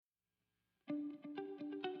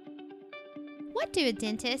What do a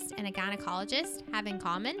dentist and a gynecologist have in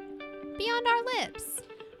common? Beyond Our Lips.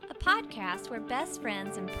 A podcast where best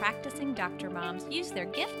friends and practicing doctor moms use their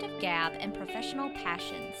gift of gab and professional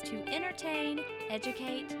passions to entertain,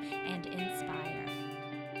 educate, and inspire.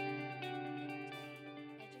 Can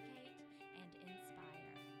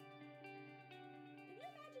you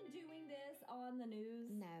imagine doing this on the news?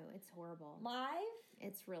 No, it's horrible. Live?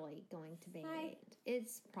 It's really going to be. Right.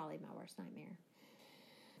 It's probably my worst nightmare.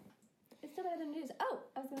 It's still better than news. Oh,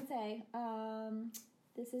 I was going to say,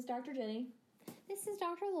 this is Dr. Jenny. This is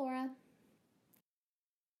Dr. Laura.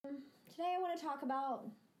 Today I want to talk about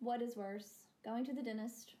what is worse, going to the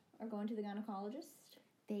dentist or going to the gynecologist.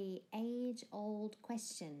 The age-old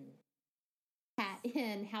question. That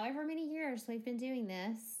in however many years we've been doing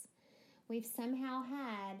this, we've somehow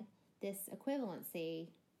had this equivalency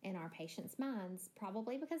in our patients' minds,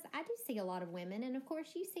 probably because I do see a lot of women, and of course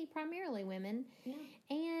you see primarily women. Yeah.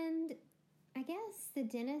 And I guess the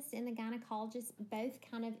dentist and the gynecologist both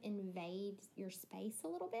kind of invade your space a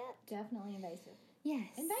little bit. Definitely invasive. Yes.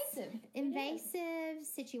 Invasive. Invasive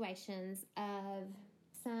situations of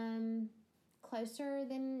some closer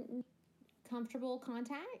than comfortable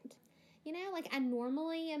contact. You know, like I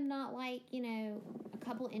normally am not like, a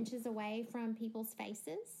couple inches away from people's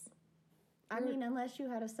faces. I mean, unless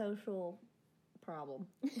you had a social problem.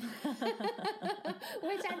 Which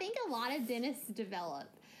I think a lot of dentists develop.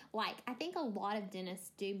 Like, I think a lot of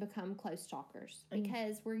dentists do become close talkers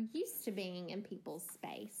because we're used to being in people's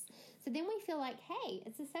space. So then we feel like, hey,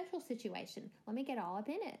 it's a social situation. Let me get all up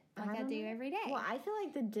in it like I do every day. Well, I feel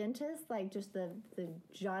like the dentist, like just the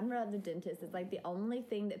genre of the dentist is like the only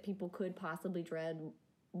thing that people could possibly dread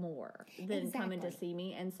more than coming to see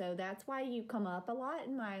me. And so that's why you come up a lot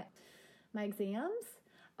in my exams.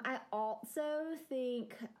 I also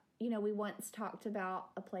think, we once talked about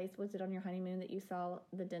a place, was it on your honeymoon that you saw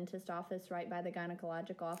the dentist office right by the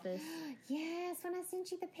gynecologic office? Yes, when I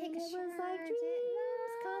sent you the picture. And it was like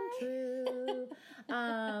dreams come true.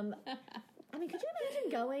 I mean, could you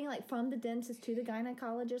imagine going like from the dentist to the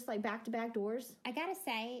gynecologist, like back-to-back doors? I gotta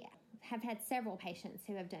say, have had several patients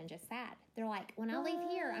who have done just that. They're like, when I leave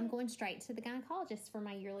here, I'm going straight to the gynecologist for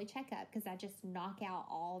my yearly checkup because I just knock out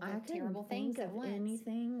all the terrible things at once.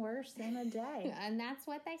 Anything worse than a day. And that's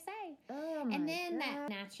what they say. Oh my And then God. that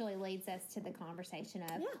naturally leads us to the conversation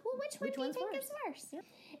of, Yeah. well, which one do you think is worse?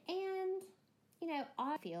 Yeah. And,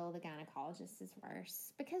 I feel the gynecologist is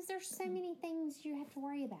worse because there's so many things you have to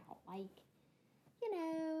worry about. Like,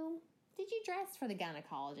 did you dress for the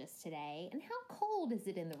gynecologist today? And how cold is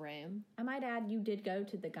it in the room? I might add, you did go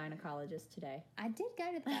to the gynecologist today. I did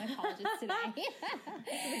go to the gynecologist today.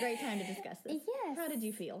 This is a great time to discuss this. Yes. How did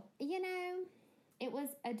you feel? It was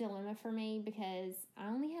a dilemma for me because I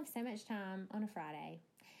only have so much time on a Friday,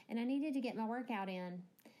 and I needed to get my workout in.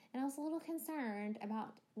 And I was a little concerned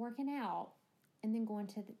about working out and then going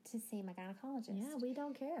to see my gynecologist. Yeah, we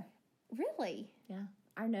don't care. Really? Yeah.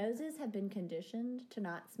 Our noses have been conditioned to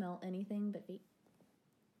not smell anything but feet.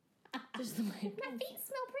 Just the way My feet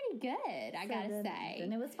smell pretty good, I gotta say.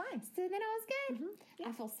 Then it was fine. So then I was good. Mm-hmm. Yeah.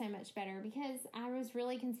 I feel so much better because I was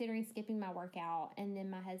really considering skipping my workout, and then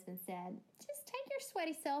my husband said, just take your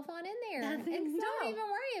sweaty self on in there I and think don't so. even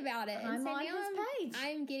worry about it. I'm and so on now his page.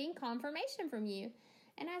 I'm getting confirmation from you.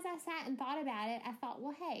 And as I sat and thought about it, I thought,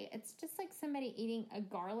 well, hey, it's just like somebody eating a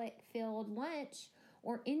garlic-filled lunch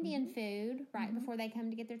or Indian food right before they come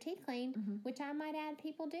to get their teeth cleaned, which I might add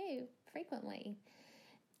people do frequently.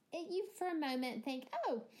 You, for a moment, think,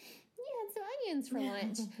 oh, you had some onions for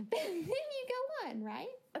lunch. But then you go on, right?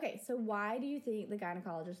 Okay, so why do you think the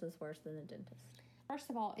gynecologist is worse than the dentist? First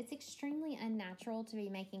of all, it's extremely unnatural to be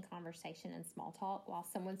making conversation and small talk while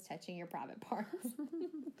someone's touching your private parts.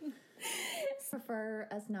 Prefer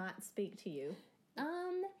us not speak to you?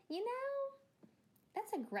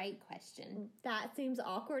 That's a great question. That seems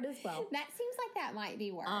awkward as well. That seems like that might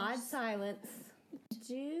be worse. Odd silence.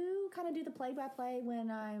 Do you kind of do the play-by-play when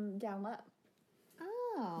I'm down low?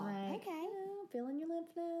 Oh, Like, okay. Feeling your lymph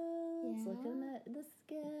nodes, Yeah. looking at the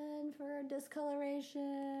skin for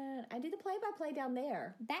discoloration. I do the play-by-play down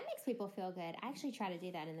there. That makes people feel good. I actually try to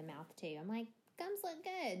do that in the mouth, too. I'm like, gums look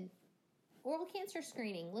good. Oral cancer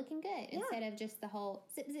screening, looking good. Yeah. Instead of just the whole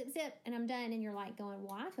zip, zip, zip, and I'm done, and you're like going,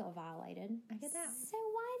 well, I feel violated. I get that. So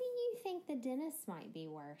why do you think the dentist might be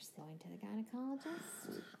worse going to the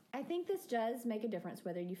gynecologist? I think this does make a difference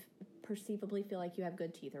whether you perceivably feel like you have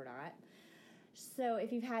good teeth or not. So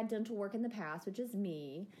if you've had dental work in the past, which is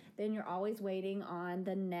me, then you're always waiting on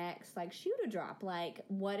the next, shoe to drop. Like,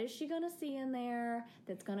 what is she going to see in there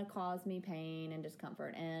that's going to cause me pain and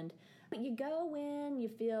discomfort? And You go in, you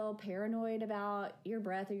feel paranoid about your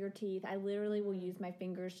breath or your teeth. I literally will use my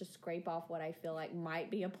fingers to scrape off what I feel like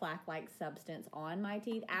might be a plaque-like substance on my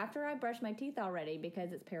teeth after I brush my teeth already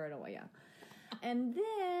because it's paranoia. And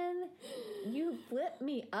then you flip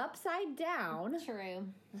me upside down. True.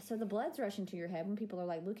 So the blood's rushing to your head when people are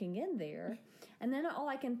like looking in there. And then all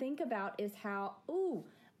I can think about is how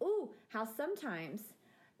sometimes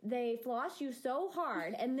they floss you so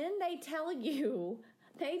hard and then they tell you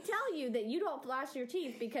that you don't floss your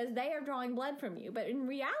teeth because they are drawing blood from you. But in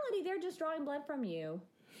reality, they're just drawing blood from you.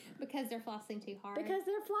 Because they're flossing too hard. Because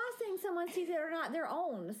they're flossing someone's teeth that are not their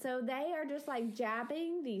own. So they are just like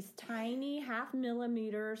jabbing these tiny 0.5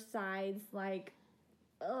 millimeter size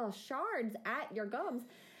shards at your gums.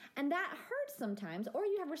 And that hurts sometimes. Or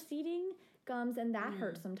you have receding gums and that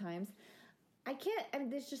hurts sometimes.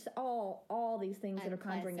 There's just all these things that are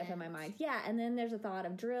conjuring up in my mind. Yeah, and then there's a thought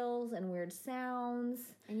of drills and weird sounds.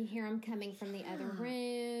 And you hear them coming from the other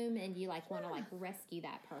room, and you want to rescue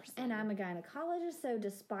that person. And I'm a gynecologist, so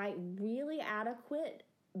despite really adequate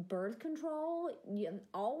birth control,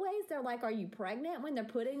 they're like, "Are you pregnant?" when they're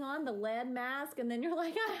putting on the lead mask, and then you're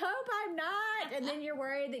like, "I hope I'm not," and then you're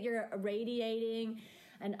worried that you're irradiating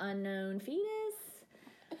an unknown fetus.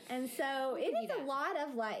 And so it is a lot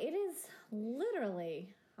of it is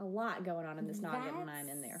literally a lot going on in this noggin when I'm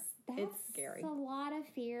in there. It's scary. It's a lot of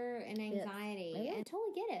fear and anxiety. I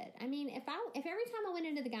totally get it. I mean, if every time I went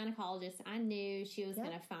into the gynecologist, I knew she was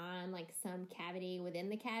going to find some cavity within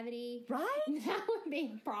the cavity, right? That would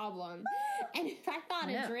be a problem. And if I thought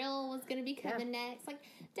a drill was going to be coming next,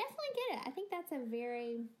 definitely get it. I think that's a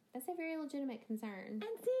very legitimate concern. And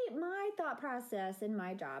see, my thought process in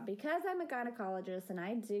my job, because I'm a gynecologist and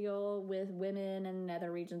I deal with women in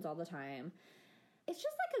nether regions all the time, it's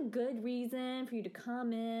just a good reason for you to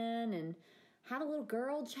come in and have a little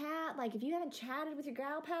girl chat. If you haven't chatted with your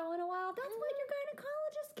gal pal in a while, that's what your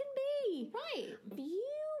gynecologist can be. Right. If you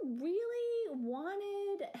really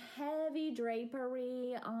wanted heavy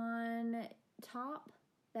drapery on top,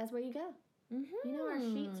 that's where you go. Mm-hmm. Our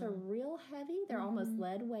sheets are real heavy. They're almost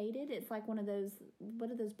lead weighted. It's like one of those, what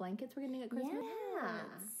are those blankets we're getting at Christmas?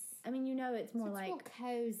 Yes. I mean, it's more it's real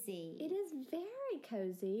cozy. It is very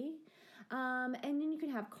cozy. And then you can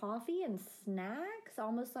have coffee and snacks,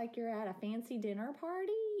 almost like you're at a fancy dinner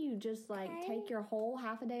party. You just take your whole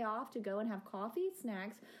half a day off to go and have coffee,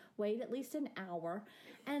 snacks, wait at least an hour,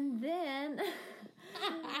 and then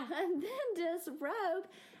disrobe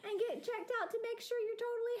and get checked out to make sure you're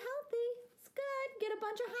totally healthy. It's good. Get a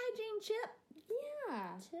bunch of hygiene tips.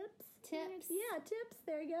 Yeah, tips.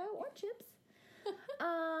 There you go. Or chips.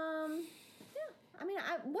 I mean,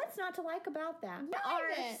 what's not to like about that?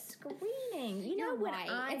 Our screening. When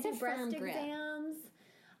I do breast exams,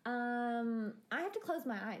 I have to close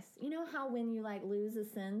my eyes. You know how when you lose a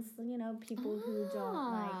sense, people who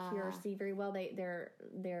don't hear or see very well,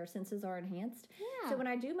 their senses are enhanced. Yeah. So when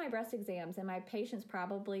I do my breast exams, and my patients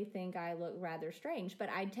probably think I look rather strange,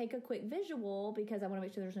 but I take a quick visual because I want to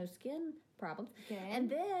make sure there's no skin problems. Good. And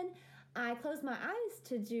then I close my eyes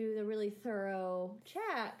to do the really thorough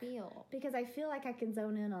check because I feel like I can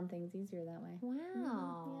zone in on things easier that way.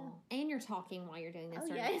 Wow. Mm-hmm. Yeah. And you're talking while you're doing this.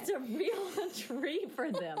 Oh, yeah, it's a real treat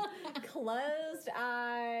for them.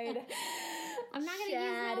 Closed-eyed, I'm not going to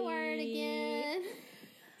use that word again.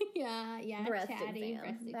 yeah. Breast chatty. exam.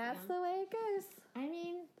 Breast exam. That's the way it goes. I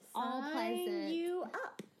mean, all pleasant. You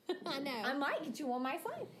up. I know. I might get you on my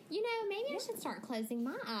side. Maybe I should start closing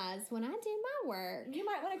my eyes when I do my work. You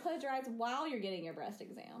might want to close your eyes while you're getting your breast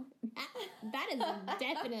exam. That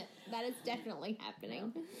is definitely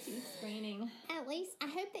happening. Teeth screening. At least, I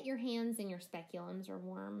hope that your hands and your speculums are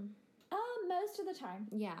warm. Most of the time.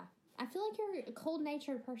 Yeah. I feel like you're a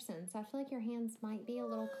cold-natured person, so I feel like your hands might be a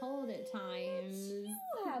little cold at times. You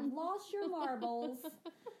have lost your marbles.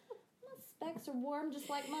 Specs are warm just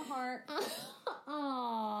like my heart.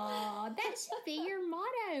 Oh, that should be your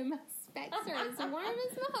motto. My specs are as warm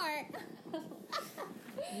as my heart.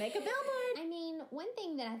 Make a billboard. I mean, one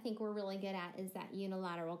thing that I think we're really good at is that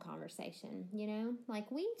unilateral conversation, we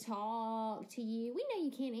talk to you. We know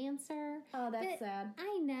you can't answer. Oh, that's sad.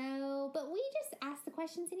 I know, but we just ask the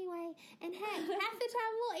questions anyway. And heck, half the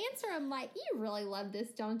time we'll answer them you really love this,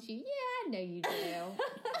 don't you? Yeah, I know you do.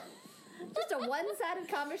 Just a one-sided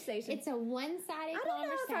conversation. It's a one-sided conversation. I don't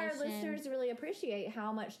know if our listeners really appreciate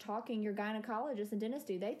how much talking your gynecologist and dentist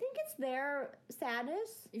do. They think it's their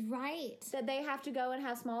sadness. Right. That they have to go and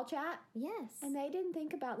have small chat. Yes. And they didn't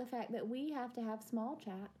think about the fact that we have to have small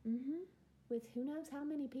chat. Mm-hmm. with who knows how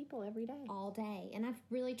many people every day. All day. And I've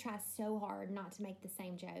really tried so hard not to make the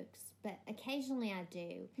same jokes, but occasionally I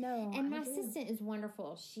do. No, And my I do. assistant is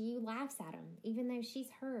wonderful. She laughs at them, even though she's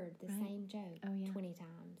heard the same joke 20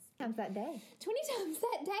 times. Times that day. 20 times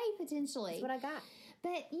that day, potentially. That's what I got.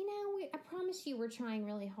 But, you know, I promise you we're trying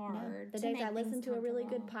really hard. The to days make I listen things to a really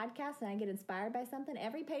good comfortable. podcast and I get inspired by something,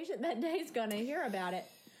 every patient that day is going to hear about it.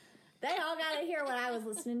 They all got to hear what I was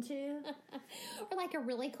listening to. Or like a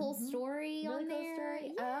really cool story Really on cool there.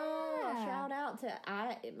 story. Yeah. Oh, shout out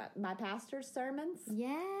to my pastor's sermons.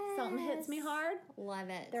 Yes. Something hits me hard. Love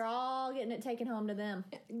it. They're all getting it taken home to them.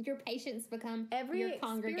 Your patients become Every your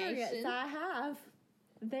congregation. experience I have,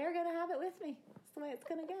 they're going to have it with me. That's the way it's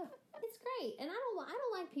going to go. It's great, and I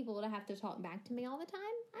don't like people to have to talk back to me all the time.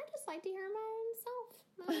 I just like to hear my own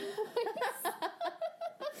self, my own voice.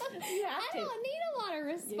 You have I to. don't need a lot of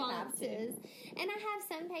have to. responses. And I have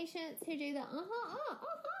some patients who do the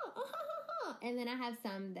and then I have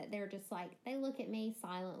some that they're just like, they look at me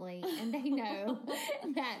silently and they know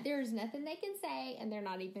that there's nothing they can say, and they're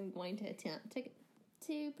not even going to attempt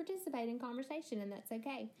to participate in conversation, and that's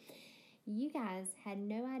okay. You guys had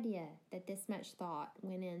no idea that this much thought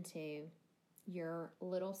went into your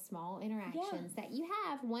little small interactions that you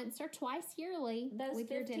have once or twice yearly Those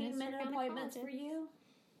with your dentist or 15-minute appointments gynecologist. for you,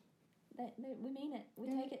 we mean it. We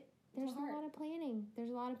take it There's to a heart. lot of planning.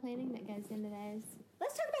 There's a lot of planning that goes into those.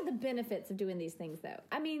 Let's talk about the benefits of doing these things, though.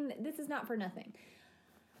 I mean, this is not for nothing.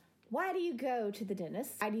 Why do you go to the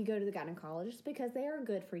dentist? Why do you go to the gynecologist? Because they are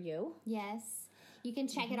good for you. Yes. You can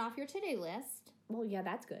check it off your to-do list. Well, yeah,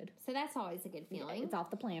 that's good. So that's always a good feeling. It's off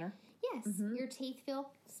the planner. Yes. Your teeth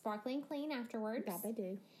feel sparkling clean afterwards. Yeah, they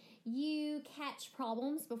do. You catch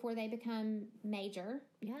problems before they become major.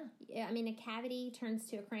 Yeah. I mean, a cavity turns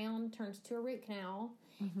to a crown, turns to a root canal.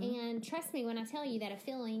 And trust me when I tell you that a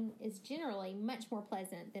filling is generally much more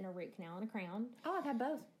pleasant than a root canal and a crown. Oh, I've had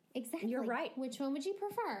both. Exactly. You're right. Which one would you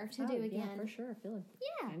prefer to do again? Yeah, for sure. Feeling.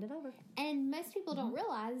 Yeah. Hand it over. And most people don't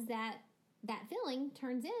realize that that filling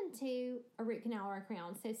turns into a root canal or a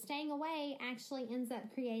crown. So staying away actually ends up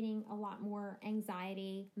creating a lot more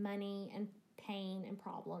anxiety, money, and pain and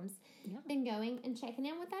problems than going and checking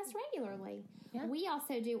in with us regularly. Yeah. We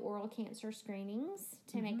also do oral cancer screenings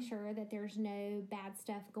to make sure that there's no bad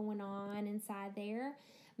stuff going on inside there.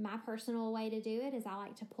 My personal way to do it is I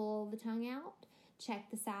like to pull the tongue out, check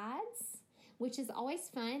the sides, which is always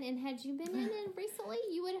fun. And had you been in recently,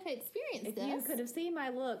 you would have experienced this. You could have seen my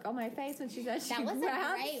look on my face when she said she That was a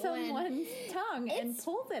grabbed great someone's tongue and It's-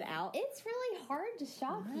 pulled it out. It's really hard to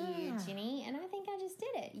shock you, Yeah. Jenny, and I think I just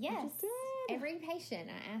did it. Yes. just did. Every patient,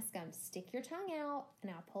 I ask them, stick your tongue out,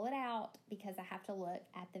 and I'll pull it out because I have to look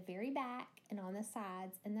at the very back and on the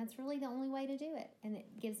sides, and that's really the only way to do it. And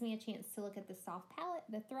it gives me a chance to look at the soft palate,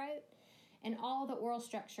 the throat, and all the oral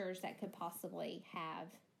structures that could possibly have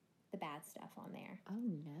the bad stuff on there. Oh,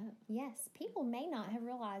 no. Yes, people may not have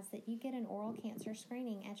realized that you get an oral cancer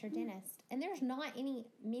screening at your dentist, and there's not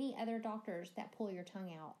many other doctors that pull your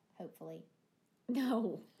tongue out, hopefully.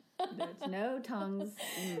 No. There's no tongues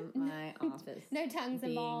in my office. No tongues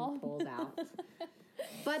being involved. pulled out.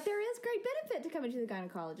 But there is great benefit to coming to the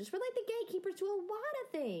gynecologist. We're like the gatekeepers to a lot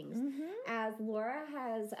of things. As Laura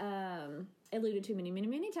has alluded to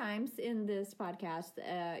many times in this podcast,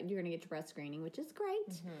 you're going to get your breast screening, which is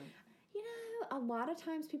great. You know, a lot of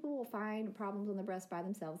times people will find problems on the breast by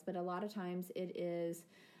themselves, but a lot of times it is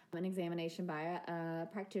an examination by a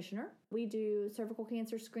practitioner. We do cervical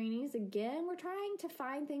cancer screenings. Again, we're trying to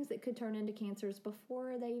find things that could turn into cancers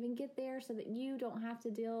before they even get there so that you don't have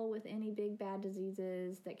to deal with any big bad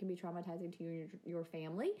diseases that can be traumatizing to your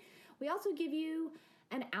family. We also give you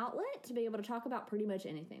an outlet to be able to talk about pretty much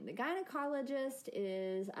anything. The gynecologist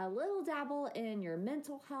is a little dabble in your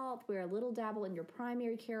mental health. We're a little dabble in your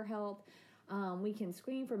primary care health. We can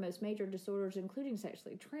screen for most major disorders, including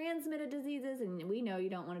sexually transmitted diseases, and we know you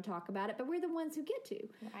don't want to talk about it, but we're the ones who get to.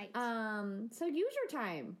 Right. So use your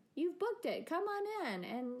time. You've booked it. Come on in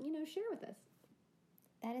and, share with us.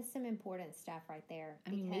 That is some important stuff right there. I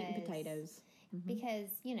mean, meat and potatoes. Because,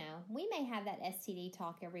 we may have that STD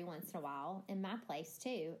talk every once in a while in my place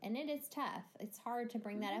too. And it is tough. It's hard to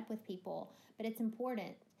bring that up with people, but it's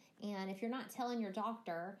important. And if you're not telling your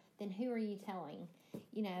doctor, then who are you telling?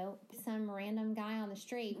 Some random guy on the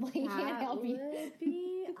street. Well, he can't help you. That would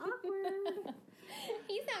be awkward.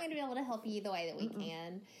 He's not going to be able to help you the way that we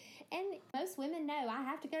can. And most women know I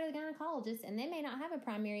have to go to the gynecologist, and they may not have a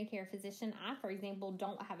primary care physician. I, for example,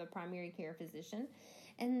 don't have a primary care physician,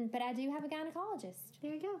 but I do have a gynecologist.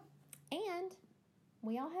 There you go. And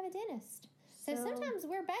we all have a dentist. So sometimes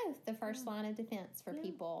we're both the first line of defense for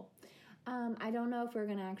people. I don't know if we're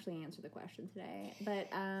going to actually answer the question today, but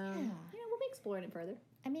we'll be exploring it further.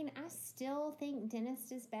 I mean, I still think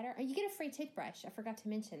dentist is better. Oh, you get a free toothbrush. I forgot to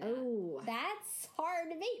mention that. Oh. That's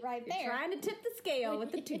hard to beat right You're there. trying to tip the scale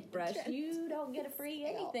with the toothbrush. You don't get a free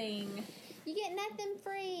anything. You get nothing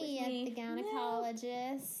free at the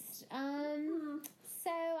gynecologist.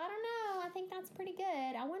 So, I don't know. I think that's pretty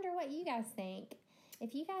good. I wonder what you guys think.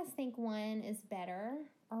 If you guys think one is better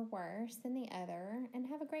or worse than the other and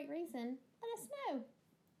have a great reason, let us know.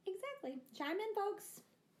 Exactly. Chime in, folks.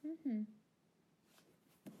 Mm-hmm.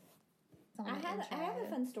 I have a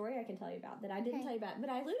fun story I can tell you about that I didn't tell you about, but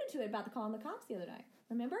I alluded to it about the calling the cops the other night.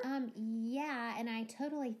 Remember? Yeah, and I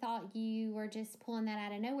totally thought you were just pulling that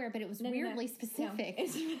out of nowhere, but it was weirdly specific.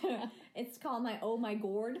 No. It's called my Oh My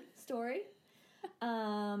Gourd story.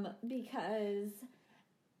 Because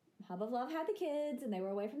Hub of Love had the kids and they were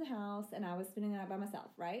away from the house and I was spending the night by myself,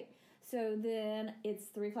 right? So then it's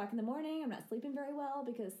 3 o'clock in the morning. I'm not sleeping very well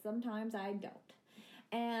because sometimes I don't.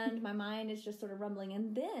 And my mind is just sort of rumbling.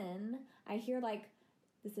 And then I hear like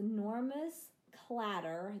this enormous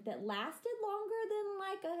clatter that lasted longer than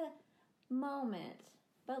like a moment,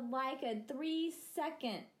 but like a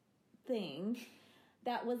 3-second thing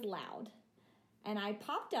that was loud. And I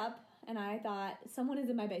popped up and I thought, someone is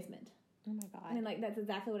in my basement. Oh my God. I mean, like, that's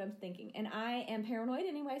exactly what I'm thinking. And I am paranoid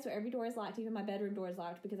anyway, so every door is locked. Even my bedroom door is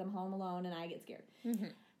locked because I'm home alone and I get scared. Mm-hmm.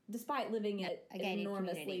 Despite living in an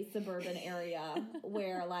enormously suburban area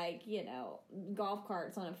where, like, you know, golf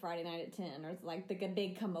carts on a Friday night at 10 or like the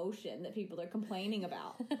big commotion that people are complaining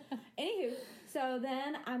about. Anywho, so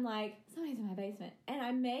then I'm like, somebody's in my basement. And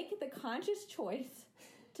I make the conscious choice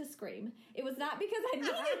to scream. It was not because I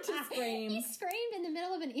needed to scream. You screamed in the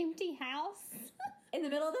middle of an empty house? In the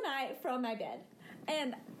middle of the night from my bed.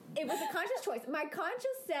 And it was a conscious choice. My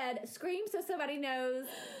conscience said, scream so somebody knows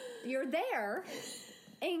you're there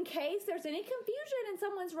in case there's any confusion and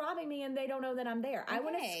someone's robbing me and they don't know that I'm there. Okay. I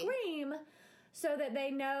want to scream so that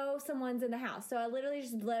they know someone's in the house. So I literally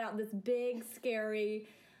just let out this big, scary,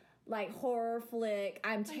 like, horror flick,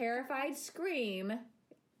 I'm terrified scream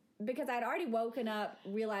because I'd already woken up,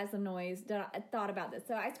 realized the noise, thought about this.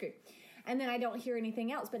 So I screamed. And then I don't hear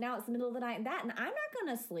anything else. But now it's the middle of the night and I'm not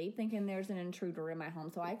going to sleep thinking there's an intruder in my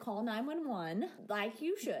home. So I call 911 like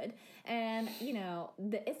you should. And, you know,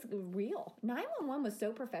 it's real. 911 was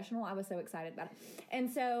so professional. I was so excited about it. And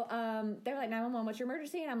so they were like, 911, what's your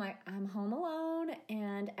emergency? And I'm like, I'm home alone.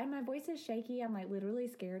 And my voice is shaky. I'm like literally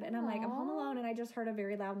scared. And I'm like, I'm home alone. And I just heard a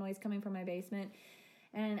very loud noise coming from my basement.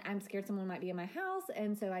 And I'm scared someone might be in my house.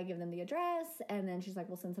 And so I give them the address. And then she's like,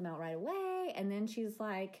 we'll send some out right away. And then she's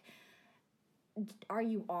like, are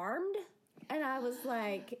you armed? And I was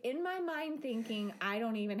like, in my mind thinking, I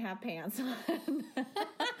don't even have pants on.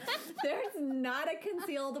 There's not a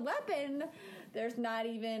concealed weapon. There's not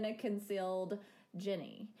even a concealed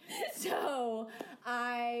Jenny. So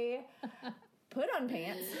I put on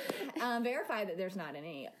pants, verify that there's not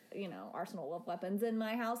any, you know, arsenal of weapons in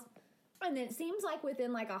my house. And then it seems like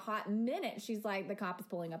within like a hot minute, she's like, the cop is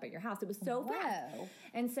pulling up at your house. It was so fast.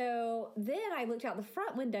 And so then I looked out the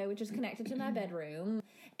front window, which is connected to my bedroom,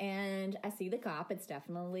 and I see the cop. It's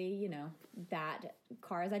definitely, you know, that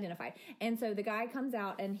car is identified. And so the guy comes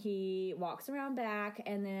out and he walks around back,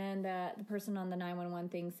 and then the person on the 911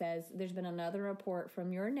 thing says, there's been another report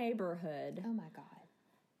from your neighborhood. Oh my God.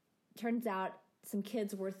 Turns out some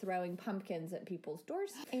kids were throwing pumpkins at people's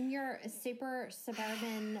doors. In your super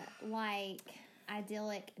suburban, like,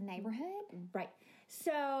 idyllic neighborhood? Right.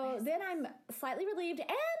 So then I'm slightly relieved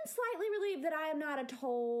that I am not a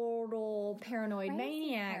total paranoid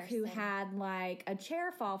maniac who had, like, a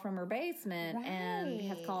chair fall from her basement and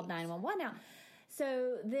has called 911 now.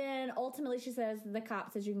 So then ultimately she says, the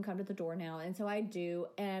cop says you can come to the door now. And so I do.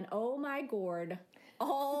 And oh my gourd,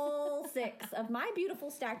 all 6 of my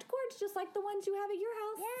beautiful stacked gourds, just like the ones you have at your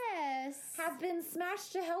house, yes, have been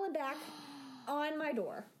smashed to hell and back on my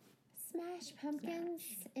door. Smash pumpkins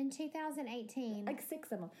in 2018. Like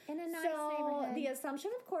 6 of them. In a nice neighborhood. So the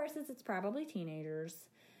assumption, of course, is it's probably teenagers.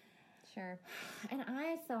 Sure. And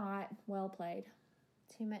I thought, well played.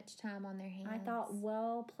 Too much time on their hands. I thought,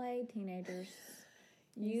 well played, teenagers.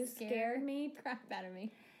 You scared me. Crap out of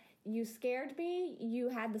me. You scared me. You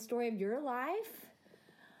had the story of your life.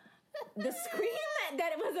 The scream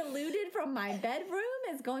that it was eluded from my bedroom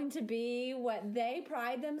is going to be what they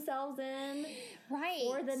pride themselves in. Right.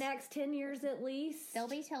 For the next 10 years at least. They'll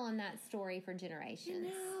be telling that story for generations.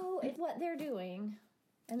 No, it's what they're doing.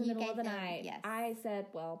 In the middle of the night, yes. I said,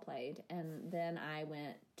 well played. And then I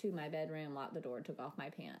went to my bedroom, locked the door, took off my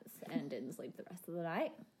pants, and didn't sleep the rest of the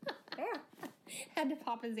night. There. Had to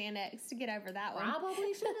pop a Xanax to get over that one.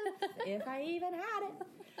 Probably should have, if I even had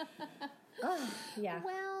it. Yeah.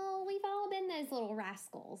 Well, we've we've all been those little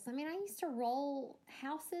rascals. I mean, I used to roll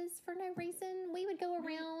houses for no reason. We would go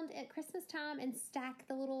around at Christmas time and stack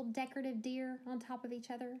the little decorative deer on top of each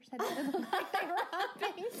other so they would look like they were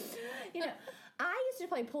hopping. You know, I used to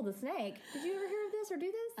play Pull the Snake. Did you ever hear of this or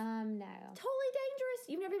do this? No. Totally dangerous.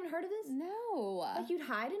 You've never even heard of this? No. Like you'd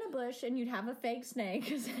hide in a bush and you'd have a fake snake,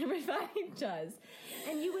 because everybody does.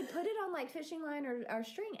 And you would put it on like fishing line or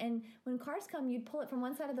string, and when cars come, you'd pull it from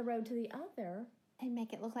one side of the road to the other. And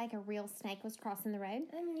make it look like a real snake was crossing the road?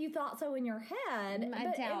 I mean, you thought so in your head. I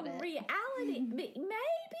but doubt in it. reality, maybe,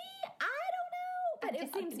 I don't know. But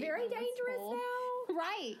it seems very dangerous now.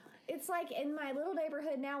 Right. It's like in my little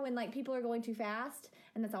neighborhood now when like people are going too fast,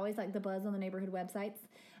 and that's always like the buzz on the neighborhood websites.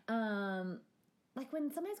 Like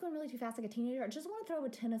when somebody's going really too fast, like a teenager, I just want to throw a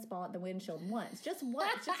tennis ball at the windshield once, just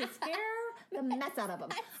to scare the mess out of them.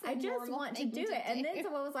 I just want to do it. And then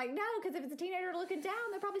someone was like, no, because if it's a teenager looking down,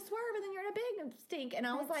 they'll probably swerve and then you're in a big stink. And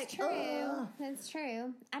I was like, true. Ugh. That's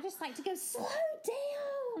true. I just like to go slow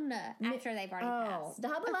down after they've already passed. The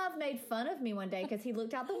Hubba Love made fun of me one day because he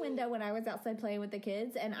looked out the window when I was outside playing with the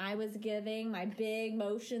kids, and I was giving my big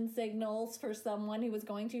motion signals for someone who was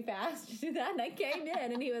going too fast to do that. And I came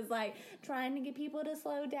in, and he was like, trying to get people to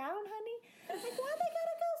slow down, honey. Like, why they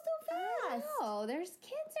gotta go so fast? Oh, there's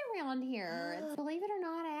kids around here. Believe it or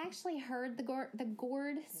not, I actually heard the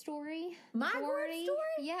gourd story. My gourd story?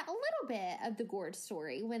 Yeah, a little bit of the gourd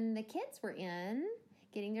story when the kids were in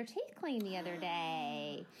getting their teeth cleaned the other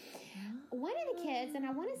day. One of the kids, and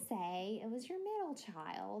I want to say it was your middle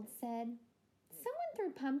child, said, someone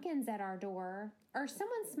threw pumpkins at our door, or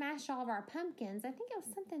someone smashed all of our pumpkins. I think it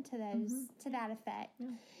was something to that effect. Yeah.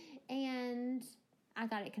 And I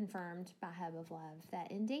got it confirmed by Hub of Love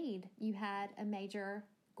that indeed you had a major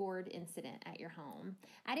gourd incident at your home.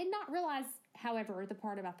 I did not realize, however, the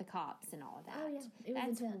part about the cops and all of that. Oh, yeah. It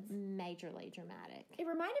was intense. Majorly dramatic. It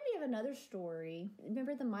reminded me of another story.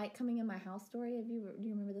 Remember the Mike coming in my house story? Do you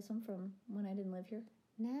remember this one from when I didn't live here?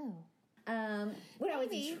 No. When I was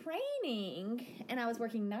in training and I was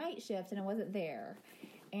working night shift and I wasn't there.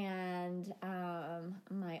 And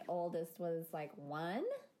my oldest was like 1.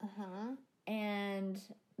 Uh-huh. And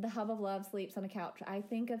the Hub of Love sleeps on a couch. I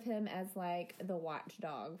think of him as like the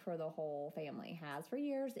watchdog for the whole family. Has for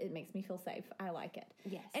years. It makes me feel safe. I like it.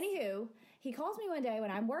 Yes. Anywho, he calls me one day when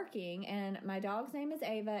I'm working, and my dog's name is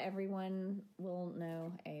Ava. Everyone will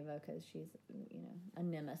know Ava because she's, a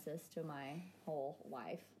nemesis to my whole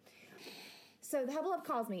life. So the Hub of Love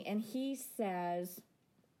calls me, and he says,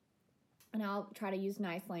 and I'll try to use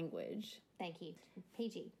nice language. Thank you.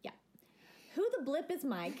 PG. Yeah. Who the blip is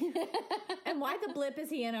Mike, and why the blip is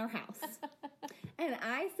he in our house? And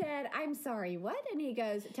I said, I'm sorry, what? And he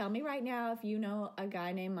goes, tell me right now if you know a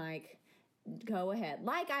guy named Mike. Go ahead.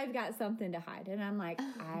 Like I've got something to hide. And I'm like,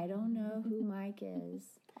 I don't know who Mike is.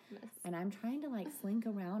 And I'm trying to like slink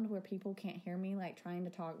around where people can't hear me, like trying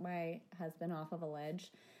to talk my husband off of a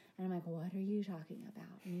ledge. And I'm like, what are you talking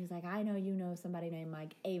about? And he's like, I know you know somebody named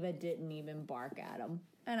Mike. Ava didn't even bark at him.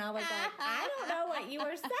 And I was like, I don't know what you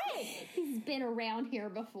were saying. He's been around here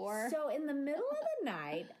before. So in the middle of the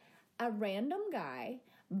night, a random guy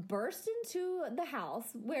burst into the house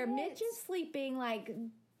where Mitch is sleeping like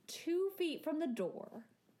 2 feet from the door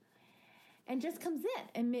and just comes in.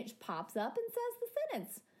 And Mitch pops up and says the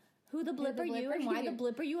sentence, who the blip are you and why the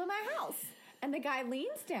blip are you in my house? And the guy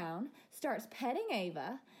leans down, starts petting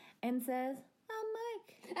Ava, and says, I'm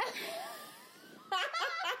Mike.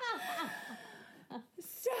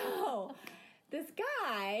 So this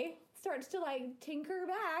guy starts to like tinker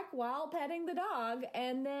back while petting the dog,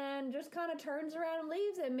 and then just kind of turns around and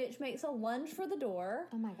leaves, and Mitch makes a lunge for the door.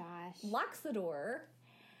 Oh my gosh. Locks the door,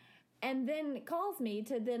 and then calls me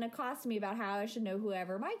to then accost me about how I should know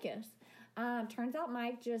whoever Mike is. Turns out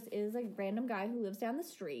Mike just is a random guy who lives down the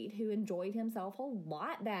street who enjoyed himself a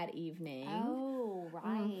lot that evening. Oh, right.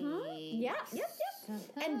 Mm-hmm. Yep.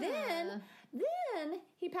 And then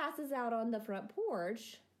he passes out on the front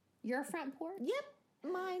porch. Your front porch?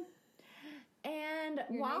 Yep, mine. And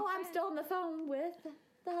Your while new I'm friend? still on the phone with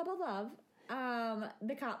the Hub of Love,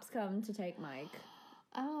 the cops come to take Mike.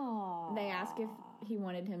 Oh. They ask if he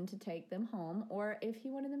wanted him to take them home or if he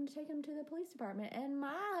wanted them to take him to the police department. And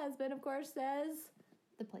my husband, of course, says,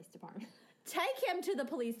 the police department. take him to the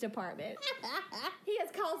police department. He has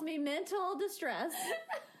caused me mental distress.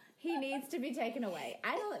 He needs to be taken away.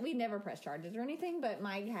 We never press charges or anything, but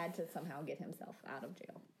Mike had to somehow get himself out of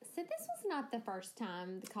jail. So this was not the first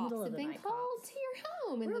time the cops Middle of have the been night called cops. to your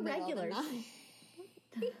home in We're the middle regulars. of the night.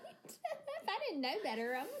 If I didn't know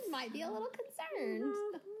better, I might be a little concerned.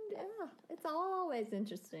 Yeah, it's always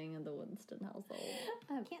interesting in the Winston household.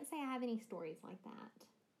 I can't say I have any stories like that.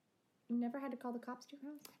 You never had to call the cops to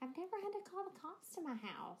your house? I've never had to call the cops to my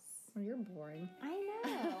house. Well, you're boring. I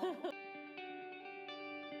know.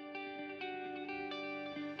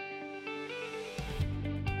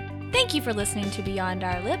 Thank you for listening to Beyond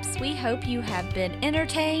Our Lips. We hope you have been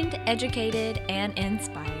entertained, educated, and inspired.